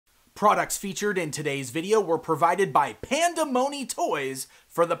Products featured in today's video were provided by Panda Mony Toys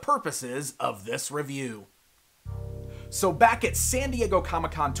for the purposes of this review. So back at San Diego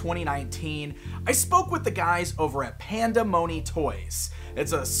Comic-Con 2019, I spoke with the guys over at Panda Mony Toys.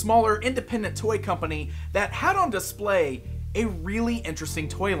 It's a smaller independent toy company that had on display a really interesting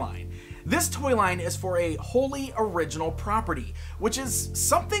toy line. This toy line is for a wholly original property, which is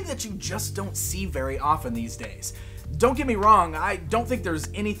something that you just don't see very often these days. Don't get me wrong, I don't think there's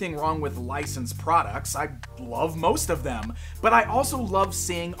anything wrong with licensed products. I love most of them, but I also love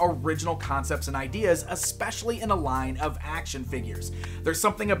seeing original concepts and ideas, especially in a line of action figures. There's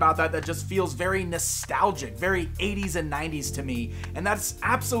something about that that just feels very nostalgic, very 80s and 90s to me, and that's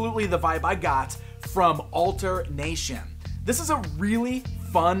absolutely the vibe I got from Alter Nation. This is a really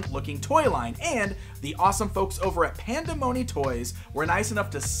fun looking toy line, and the awesome folks over at Panda Mony Toys were nice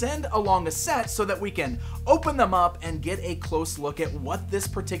enough to send along a set so that we can open them up and get a close look at what this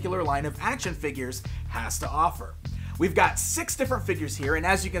particular line of action figures has to offer. We've got 6 different figures here, and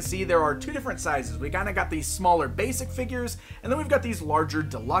as you can see, there are 2 different sizes. We kind of got these smaller basic figures, and then we've got these larger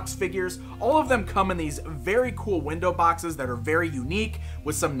deluxe figures. All of them come in these very cool window boxes that are very unique,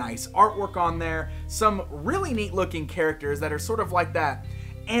 with some nice artwork on there, some really neat looking characters that are sort of like that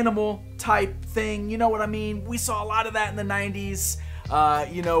animal type thing, you know what I mean? We saw a lot of that in the 90s.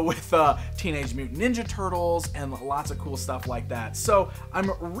 With Teenage Mutant Ninja Turtles and lots of cool stuff like that. So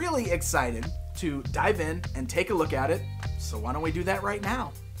I'm really excited to dive in and take a look at it. So why don't we do that right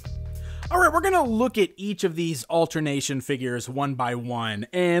now? All right, we're going to look at each of these Alter Nation figures one by one,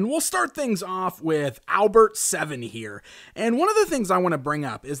 and we'll start things off with Albert 7 here. And one of the things I want to bring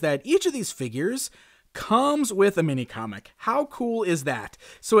up is that each of these figures comes with a mini comic. How cool is that?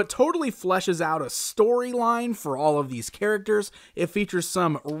 So it totally fleshes out a storyline for all of these characters. It features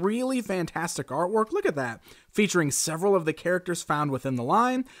some really fantastic artwork. Look at that. Featuring several of the characters found within the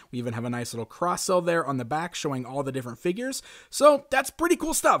line. We even have a nice little cross-sell there on the back showing all the different figures. So that's pretty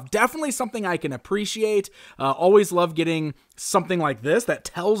cool stuff. Definitely something I can appreciate. Always love getting something like this that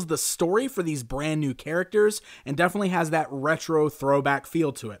tells the story for these brand new characters and definitely has that retro throwback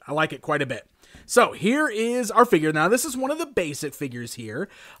feel to it. I like it quite a bit. So here is our figure. Now this is one of the basic figures here.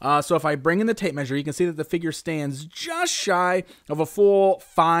 So if I bring in the tape measure, you can see that the figure stands just shy of a full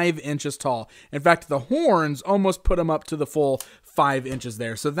 5 inches tall. In fact, the horns almost put him up to the full 5 inches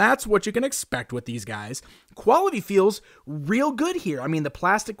there. So that's what you can expect with these guys. Quality feels real good here. I mean, the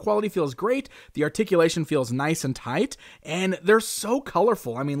plastic quality feels great. The articulation feels nice and tight, and they're so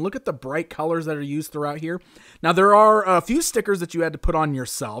colorful. I mean, look at the bright colors that are used throughout here. Now, there are a few stickers that you had to put on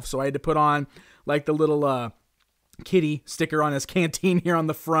yourself. So I had to put on like the little kitty sticker on his canteen here on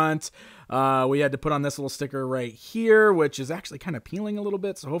the front. We had to put on this little sticker right here, which is actually kind of peeling a little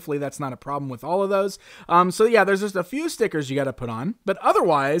bit, so hopefully that's not a problem with all of those. So yeah, there's just a few stickers you got to put on, but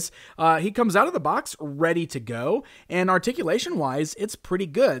otherwise, he comes out of the box ready to go, and articulation-wise, it's pretty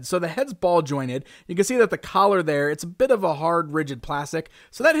good. So the head's ball-jointed. You can see that the collar there, it's a bit of a hard, rigid plastic,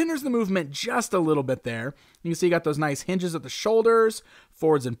 so that hinders the movement just a little bit there. You can see you got those nice hinges at the shoulders,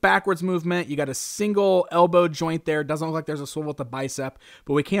 forwards and backwards movement. You got a single elbow joint there. Doesn't look like there's a swivel at the bicep,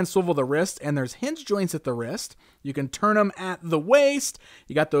 but we can swivel the wrist, and there's hinge joints at the wrist. You can turn them at the waist.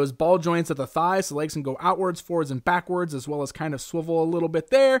 You got those ball joints at the thighs, so legs can go outwards, forwards, and backwards, as well as kind of swivel a little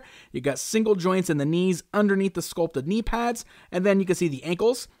bit there. You got single joints in the knees underneath the sculpted knee pads, and then you can see the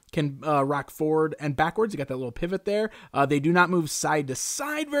ankles can rock forward and backwards. You got that little pivot there. They do not move side to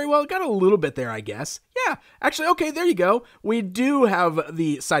side very well. Got a little bit there, I guess. Yeah, actually, okay, there you go. We do have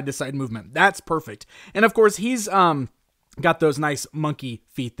the side to side movement. That's perfect. And of course, he's got those nice monkey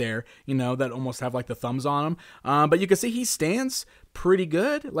feet there, you know, that almost have like the thumbs on them. But you can see he stands pretty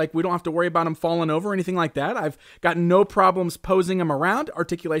good. Like, we don't have to worry about him falling over or anything like that. I've got no problems posing him around.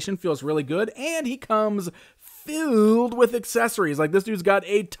 Articulation feels really good, and he comes filled with accessories. Like, this dude's got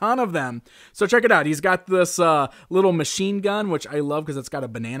a ton of them. So check it out. He's got this little machine gun, which I love because it's got a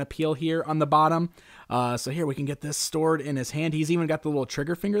banana peel here on the bottom. So here we can get this stored in his hand. He's even got the little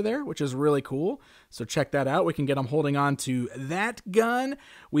trigger finger there, which is really cool. So check that out. We can get him holding on to that gun.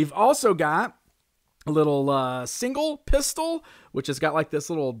 We've also got a little single pistol, which has got like this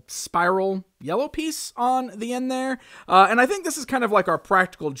little spiral yellow piece on the end there. And I think this is kind of like our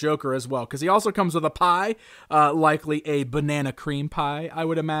practical Joker as well, because he also comes with a pie, likely a banana cream pie, I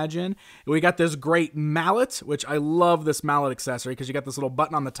would imagine. We got this great mallet, which I love this mallet accessory, because you got this little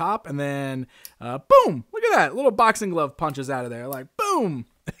button on the top, and then boom, look at that, little boxing glove punches out of there, like boom.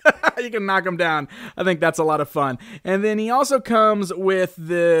 You can knock him down. I think that's a lot of fun. And then he also comes with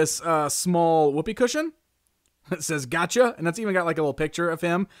this small whoopee cushion. It says gotcha, and that's even got like a little picture of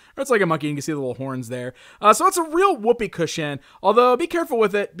him. Or it's like a monkey, you can see the little horns there. So it's a real whoopee cushion, although be careful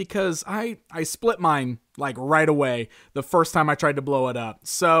with it because I split mine like right away the first time I tried to blow it up.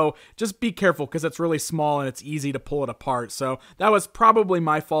 So just be careful because it's really small and it's easy to pull it apart. So that was probably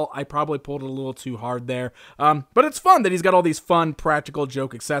my fault. I probably pulled it a little too hard there. But it's fun that he's got all these fun practical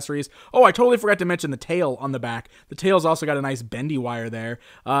joke accessories. Oh, I totally forgot to mention the tail on the back. The tail's also got a nice bendy wire there.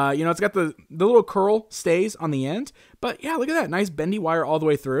 It's got the little curl stays on the end. But yeah, look at that. Nice bendy wire all the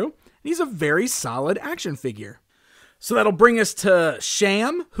way through. And he's a very solid action figure. So that'll bring us to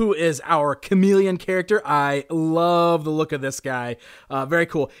Sham, who is our chameleon character. I love the look of this guy. Very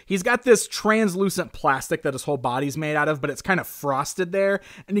cool. He's got this translucent plastic that his whole body's made out of, but it's kind of frosted there.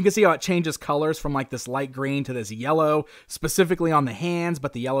 And you can see how it changes colors from like this light green to this yellow, specifically on the hands,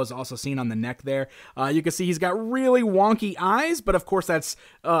 but the yellow is also seen on the neck there. You can see he's got really wonky eyes, but of course that's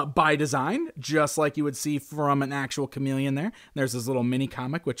by design, just like you would see from an actual chameleon there. There's this little mini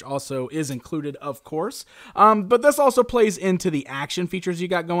comic, which also is included, of course. But this also plays into the action features you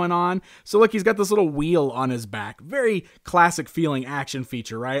got going on. So look, he's got this little wheel on his back. Very classic feeling action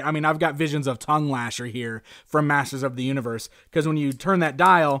feature, right? I mean, I've got visions of Tongue Lasher here from Masters of the Universe, because when you turn that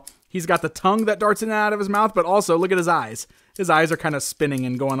dial, he's got the tongue that darts in and out of his mouth, but also look at his eyes. His eyes are kind of spinning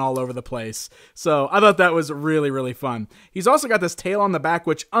and going all over the place. So I thought that was really, really fun. He's also got this tail on the back,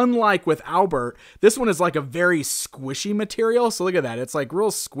 which unlike with Albert, this one is like a very squishy material. So look at that. It's like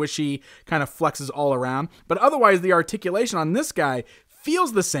real squishy, kind of flexes all around. But otherwise, the articulation on this guy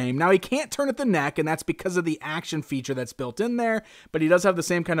feels the same. Now, he can't turn at the neck, and that's because of the action feature that's built in there, but he does have the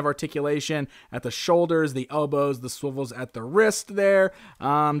same kind of articulation at the shoulders, the elbows, the swivels at the wrist there.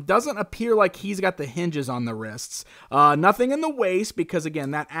 Doesn't appear like he's got the hinges on the wrists. Nothing in the waist, because again,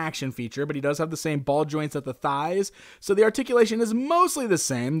 that action feature, but he does have the same ball joints at the thighs, so the articulation is mostly the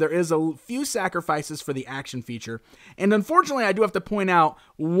same. There is a few sacrifices for the action feature, and unfortunately, I do have to point out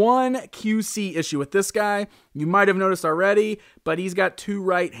one QC issue with this guy. You might have noticed already, but he's got two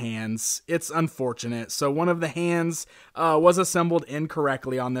right hands. It's unfortunate. So one of the hands was assembled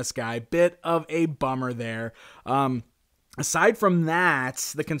incorrectly on this guy. Bit of a bummer there. Aside from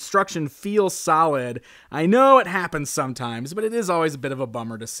that, the construction feels solid. I know it happens sometimes, but it is always a bit of a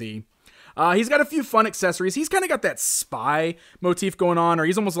bummer to see. He's got a few fun accessories. He's kind of got that spy motif going on, or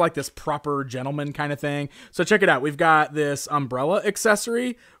he's almost like this proper gentleman kind of thing. So check it out. We've got this umbrella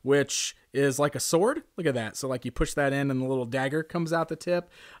accessory, which is like a sword. Look at that. So like you push that in and the little dagger comes out the tip.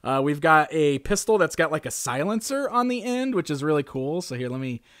 We've got a pistol that's got like a silencer on the end, which is really cool. So here, let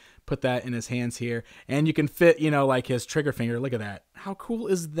me put that in his hands here. And you can fit, like his trigger finger. Look at that. How cool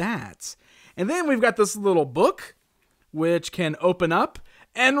is that? And then we've got this little book, which can open up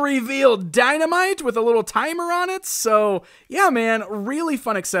and reveal dynamite with a little timer on it. So yeah, man, really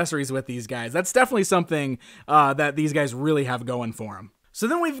fun accessories with these guys. That's definitely something that these guys really have going for them. So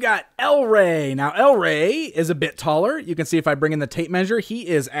then we've got El Rey. Now, El Rey is a bit taller. You can see if I bring in the tape measure, he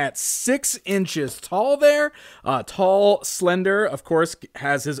is at 6 inches tall there. Tall, slender, of course,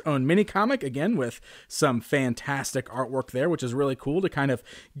 has his own mini comic, again, with some fantastic artwork there, which is really cool to kind of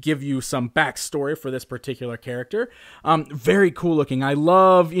give you some backstory for this particular character. Very cool looking. I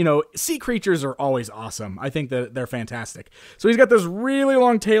love, sea creatures are always awesome. I think that they're fantastic. So he's got this really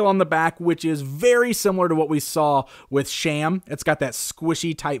long tail on the back, which is very similar to what we saw with Sham. It's got that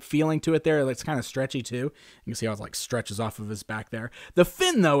squishy type feeling to it there. It's kind of stretchy too. You can see how it like stretches off of his back there. The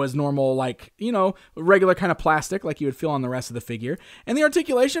fin though is normal, like, regular kind of plastic like you would feel on the rest of the figure. And the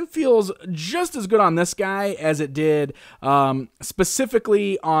articulation feels just as good on this guy as it did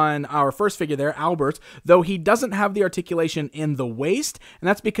specifically on our first figure there, Albert, though he doesn't have the articulation in the waist. And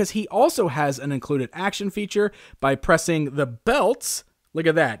that's because he also has an included action feature by pressing the belts. Look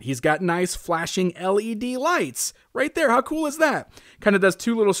at that. He's got nice flashing LED lights right there. How cool is that? Kind of does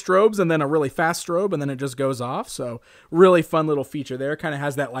two little strobes and then a really fast strobe and then it just goes off. So really fun little feature there. Kind of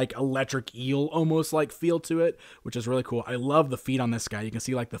has that like electric eel almost like feel to it, which is really cool. I love the feet on this guy. You can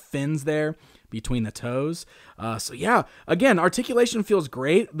see like the fins there between the toes. So yeah, again, articulation feels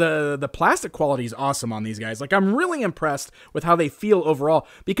great. The plastic quality is awesome on these guys. Like I'm really impressed with how they feel overall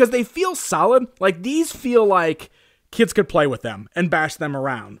because they feel solid. Like these feel like kids could play with them and bash them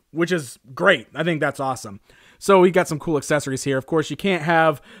around, which is great. I think that's awesome. So we got some cool accessories here. Of course, you can't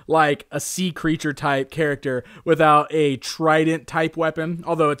have like a sea creature type character without a trident type weapon,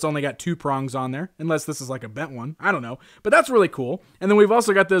 although it's only got 2 prongs on there, unless this is like a bent one. I don't know, but that's really cool. And then we've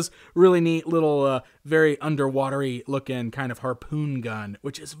also got this really neat little, very underwatery looking kind of harpoon gun,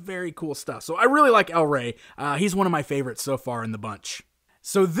 which is very cool stuff. So I really like El Rey. He's one of my favorites so far in the bunch.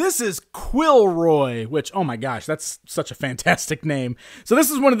 So this is Quillroy, which, oh my gosh, that's such a fantastic name. So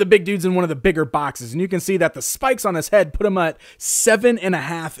this is one of the big dudes in one of the bigger boxes, and you can see that the spikes on his head put him at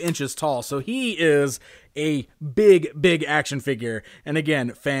 7.5 inches tall. So he is a big action figure. And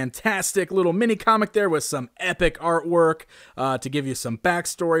again, fantastic little mini comic there with some epic artwork to give you some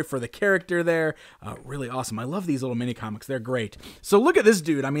backstory for the character there. Really awesome. I love these little mini comics. They're great. So look at this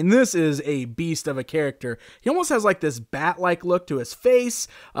dude. I mean, this is a beast of a character. He almost has like this bat-like look to his face,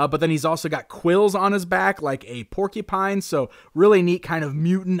 but then he's also got quills on his back like a porcupine. So really neat kind of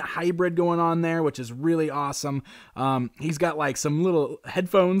mutant hybrid going on there, which is really awesome. He's got like some little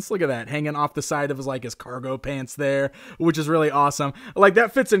headphones. Look at that, hanging off the side of his cargo pants there, which is really awesome. Like,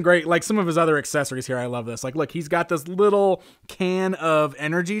 that fits in great. Like some of his other accessories here, I love this. Like, look, he's got this little can of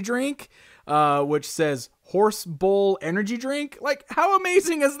energy drink, which says Horse Bowl energy drink. Like, how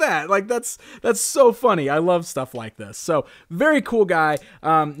amazing is that? Like, that's so funny. I love stuff like this. So very cool guy.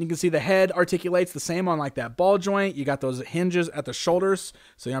 You can see the head articulates the same on like that ball joint. You got those hinges at the shoulders,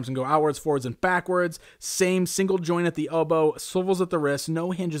 so the arms can go outwards, forwards, and backwards. Same single joint at the elbow, swivels at the wrist,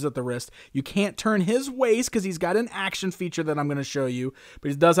 no hinges at the wrist. You can't turn his waist because he's got an action feature that I'm going to show you, but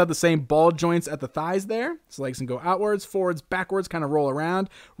he does have the same ball joints at the thighs there. So legs can go outwards, forwards, backwards, kind of roll around.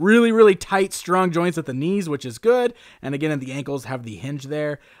 Really tight, strong joints at the knees, which is good. And again, at the ankles have the hinge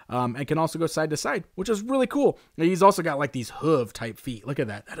there, and can also go side to side, which is really cool. He's also got like these hoof type feet. Look at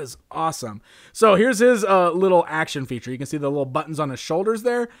that. That is awesome. So here's his little action feature. You can see the little buttons on his shoulders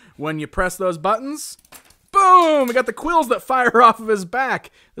there. When you press those buttons, boom, we got the quills that fire off of his back.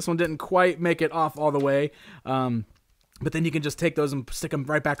 This one didn't quite make it off all the way. But then you can just take those and stick them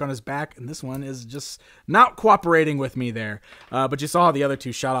right back on his back. And this one is just not cooperating with me there. But you saw how the other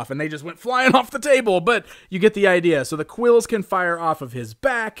two shot off and they just went flying off the table. But you get the idea. So the quills can fire off of his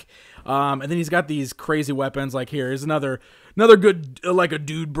back. And then he's got these crazy weapons. Like here's another good, like a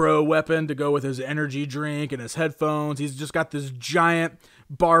dude bro weapon to go with his energy drink and his headphones. He's just got this giant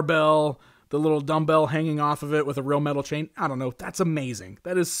barbell, the little dumbbell hanging off of it with a real metal chain. I don't know. That's amazing.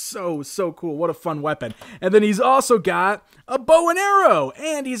 That is so cool. What a fun weapon. And then he's also got a bow and arrow.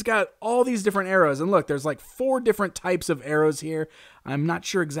 And he's got all these different arrows. And look, there's like 4 different types of arrows here. I'm not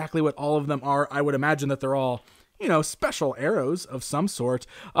sure exactly what all of them are. I would imagine that they're all, you know, special arrows of some sort.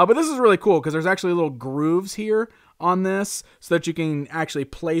 But this is really cool because there's actually little grooves here on this so that you can actually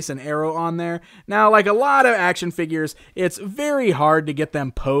place an arrow on there. Now, like a lot of action figures, it's very hard to get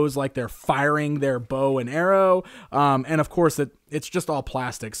them posed like they're firing their bow and arrow. And of course, it's just all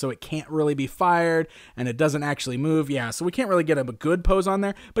plastic, so it can't really be fired and it doesn't actually move. Yeah, so we can't really get a good pose on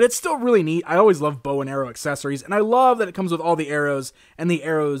there, but it's still really neat. I always love bow and arrow accessories, and I love that it comes with all the arrows and the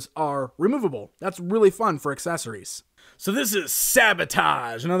arrows are removable. That's really fun for accessories. So this is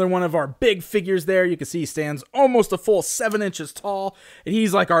Sabotage, another one of our big figures there. You can see he stands almost a full 7 inches tall, and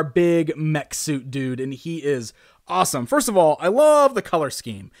he's like our big mech suit dude, and he is awesome. First of all, I love the color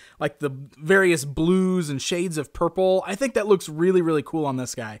scheme, like the various blues and shades of purple. I think that looks really cool on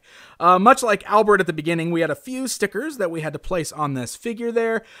this guy. Much like Albert at the beginning, we had a few stickers that we had to place on this figure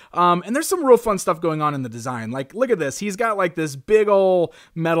there. And there's some real fun stuff going on in the design. Like, look at this. He's got like this big old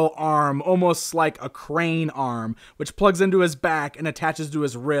metal arm, almost like a crane arm, which plugs into his back and attaches to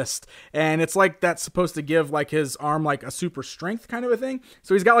his wrist. And it's like that's supposed to give like his arm like a super strength kind of a thing.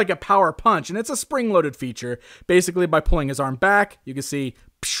 So he's got like a power punch, and it's a spring-loaded feature. Basically, by pulling his arm back, you can see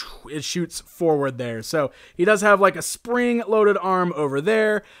it shoots forward there. So he does have like a spring-loaded arm over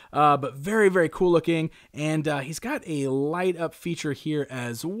there, but very cool looking. And he's got a light-up feature here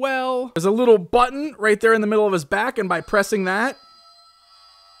as well. There's a little button right there in the middle of his back, and by pressing that,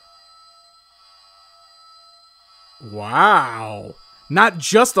 wow. Not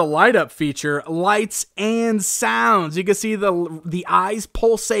just a light up feature, lights and sounds. You can see the eyes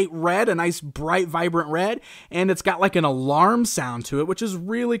pulsate red, a nice bright vibrant red, and it's got like an alarm sound to it, which is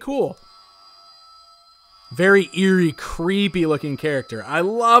really cool. Very eerie, creepy looking character. I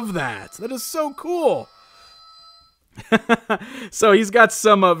love that. That is so cool. So he's got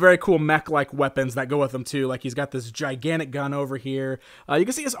some very cool mech-like weapons that go with him too. Like he's got this gigantic gun over here. You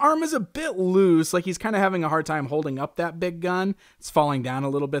can see his arm is a bit loose. Like he's kind of having a hard time holding up that big gun. It's falling down a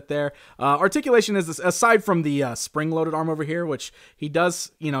little bit there. Articulation is this, aside from the spring-loaded arm over here, which he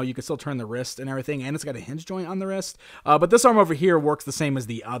does, you know, you can still turn the wrist and everything, and it's got a hinge joint on the wrist. But this arm over here works the same as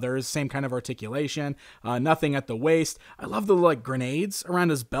the others. Same kind of articulation. Nothing at the waist. I love the like grenades around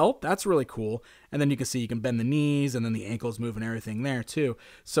his belt. That's really cool. And then you can see you can bend the knees, and then the ankles move and everything there too.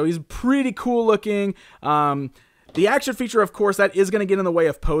 So he's pretty cool looking. The action feature, of course, that is going to get in the way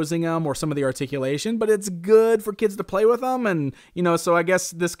of posing them or some of the articulation, but it's good for kids to play with them. And, you know, so I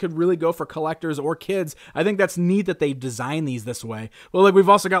guess this could really go for collectors or kids. I think that's neat that they designed these this way. Well, like we've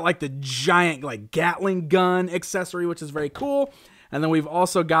also got like the giant like Gatling gun accessory, which is very cool. And then we've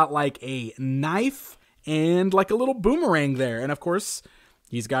also got like a knife and like a little boomerang there. And of course,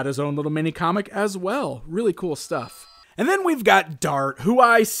 he's got his own little mini comic as well. Really cool stuff. And then we've got Dart, who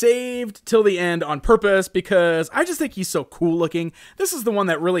I saved till the end on purpose because I just think he's so cool looking. This is the one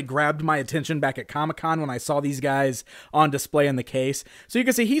that really grabbed my attention back at Comic-Con when I saw these guys on display in the case. So you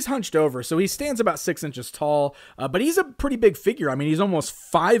can see he's hunched over, so he stands about 6 inches tall, but he's a pretty big figure. I mean, he's almost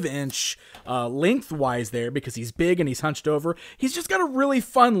 5-inch lengthwise there because he's big and he's hunched over. He's just got a really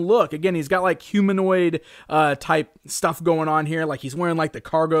fun look. Again, he's got like humanoid type stuff going on here. Like he's wearing like the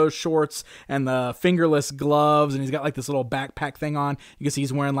cargo shorts and the fingerless gloves, and he's got like this little backpack thing on. You can see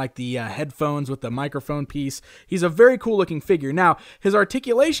he's wearing like the headphones with the microphone piece. He's a very cool looking figure. Now, his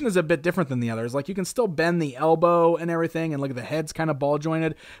articulation is a bit different than the others. Like you can still bend the elbow and everything, and look at the head's kind of ball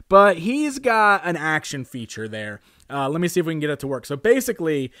jointed, but he's got an action feature there. Let me see if we can get it to work. So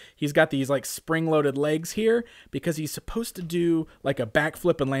basically, he's got these like spring-loaded legs here because he's supposed to do like a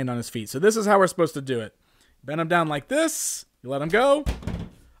backflip and land on his feet. So this is how we're supposed to do it. Bend him down like this. You let him go.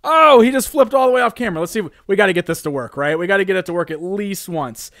 Oh, he just flipped all the way off camera. Let's see. We got to get this to work, right? We got to get it to work at least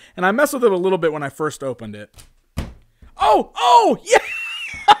once. And I messed with it a little bit when I first opened it. Oh, yeah.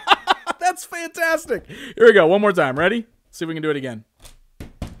 That's fantastic. Here we go. One more time. Ready? See if we can do it again.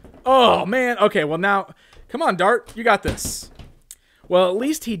 Oh, man. Okay, well now, come on, Dart. You got this. Well, at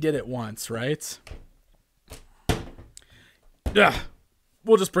least he did it once, right? Ugh.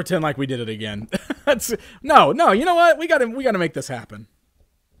 We'll just pretend like we did it again. No, you know what? We got to make this happen.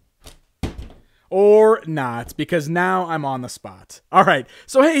 Or not, because now I'm on the spot. All right.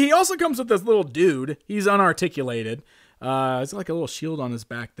 So, hey, he also comes with this little dude. He's unarticulated. It's like a little shield on his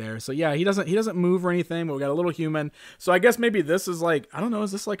back there. So, yeah, he doesn't move or anything, but we got a little human. So, I guess maybe this is like, I don't know,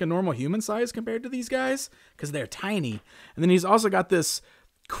 is this like a normal human size compared to these guys? Because they're tiny. And then he's also got this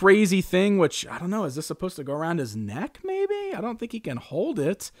crazy thing, which, I don't know, is this supposed to go around his neck, maybe? I don't think he can hold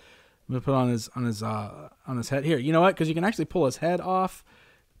it. I'm going to put on his head. Here, you know what? Because you can actually pull his head off.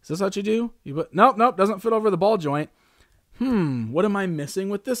 Is this what you do? Nope, doesn't fit over the ball joint. What am I missing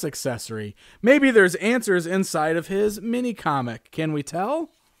with this accessory? Maybe there's answers inside of his mini comic. Can we tell?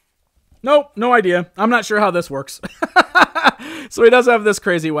 Nope, no idea. I'm not sure how this works. So he does have this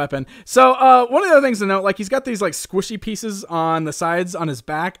crazy weapon. So one of the other things to note, like he's got these like squishy pieces on the sides on his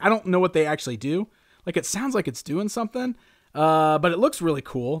back. I don't know what they actually do. Like it sounds like it's doing something. But it looks really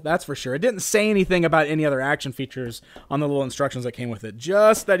cool, that's for sure. It didn't say anything about any other action features on the little instructions that came with it.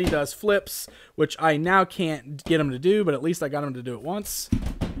 Just that he does flips, which I now can't get him to do, but at least I got him to do it once.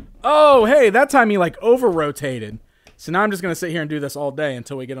 Oh, hey, that time he like over-rotated. So now I'm just going to sit here and do this all day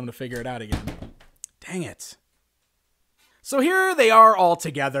until we get him to figure it out again. Dang it. So here they are all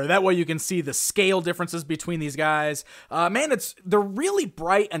together. That way you can see the scale differences between these guys. Man, they're really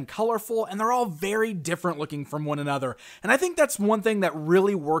bright and colorful, and they're all very different looking from one another. And I think that's one thing that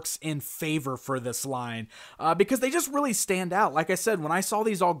really works in favor for this line, because they just really stand out. Like I said, when I saw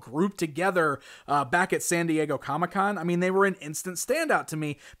these all grouped together back at San Diego Comic-Con, I mean, they were an instant standout to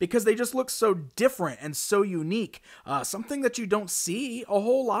me because they just look so different and so unique. Something that you don't see a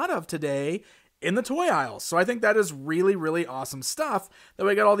whole lot of today in the toy aisles. So I think that is really, really awesome stuff that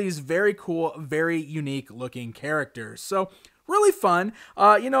we got all these very cool, very unique looking characters. So really fun.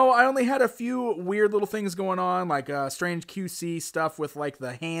 You know, I only had a few weird little things going on, like strange QC stuff with like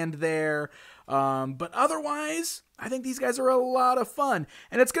the hand there. But otherwise, I think these guys are a lot of fun.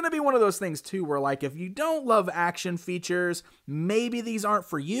 And it's going to be one of those things too, where like, if you don't love action features, maybe these aren't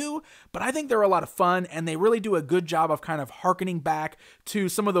for you, but I think they're a lot of fun, and they really do a good job of kind of harkening back to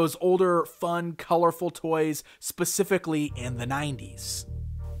some of those older, fun, colorful toys, specifically in the 90s.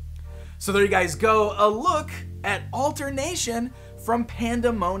 So there you guys go, a look at Alternation from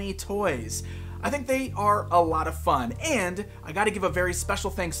Panda Mony Toys. I think they are a lot of fun, and I gotta give a very special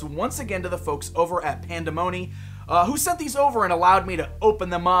thanks once again to the folks over at Panda Mony, who sent these over and allowed me to open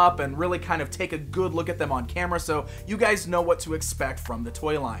them up and really kind of take a good look at them on camera so you guys know what to expect from the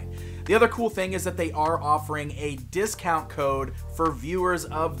toy line. The other cool thing is that they are offering a discount code for viewers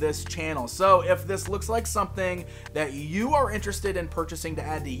of this channel. So if this looks like something that you are interested in purchasing to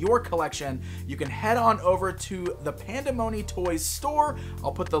add to your collection, you can head on over to the Panda Mony Toys store.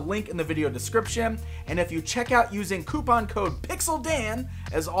 I'll put the link in the video description. And if you check out using coupon code PixelDan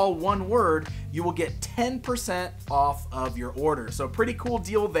as all one word, you will get 10% off of your order. So pretty cool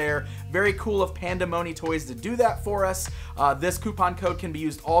deal there. Very cool of Panda Mony Toys to do that for us. This coupon code can be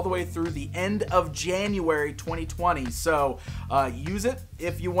used all the way through through the end of January 2020. So use it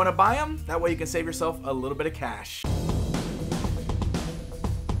if you want to buy them. That way you can save yourself a little bit of cash.